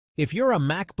If you're a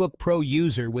MacBook Pro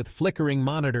user with flickering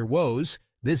monitor woes,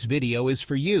 this video is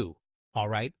for you.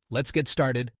 Alright, let's get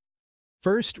started.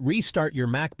 First, restart your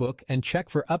MacBook and check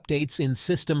for updates in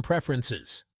System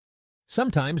Preferences.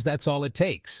 Sometimes that's all it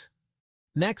takes.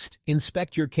 Next,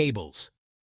 inspect your cables.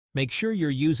 Make sure you're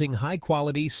using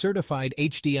high-quality certified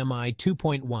HDMI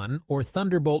 2.1 or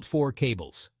Thunderbolt 4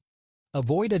 cables.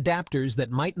 Avoid adapters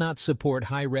that might not support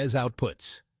high-res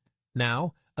outputs.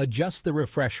 Now, adjust the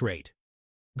refresh rate.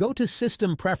 Go to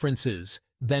System Preferences,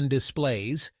 then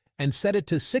Displays, and set it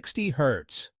to 60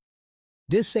 Hz.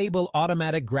 Disable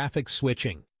automatic graphics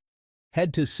switching.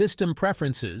 Head to System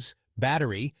Preferences,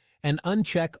 Battery, and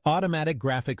uncheck automatic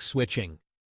graphics switching.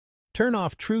 Turn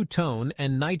off True Tone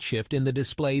and Night Shift in the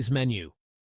Displays menu.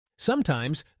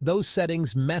 Sometimes those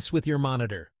settings mess with your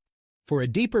monitor. For a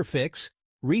deeper fix,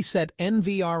 reset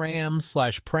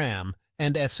NVRAM/PRAM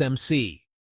and SMC.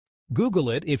 Google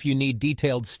it if you need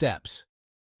detailed steps.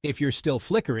 If you're still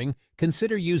flickering,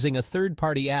 consider using a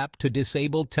third-party app to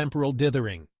disable temporal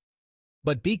dithering.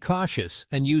 But be cautious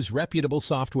and use reputable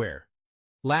software.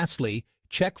 Lastly,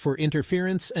 check for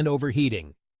interference and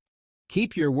overheating.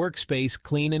 Keep your workspace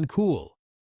clean and cool.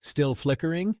 Still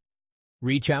flickering?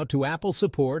 Reach out to Apple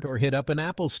support or hit up an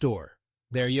Apple store.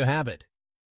 There you have it.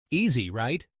 Easy,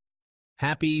 right?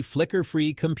 Happy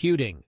flicker-free computing.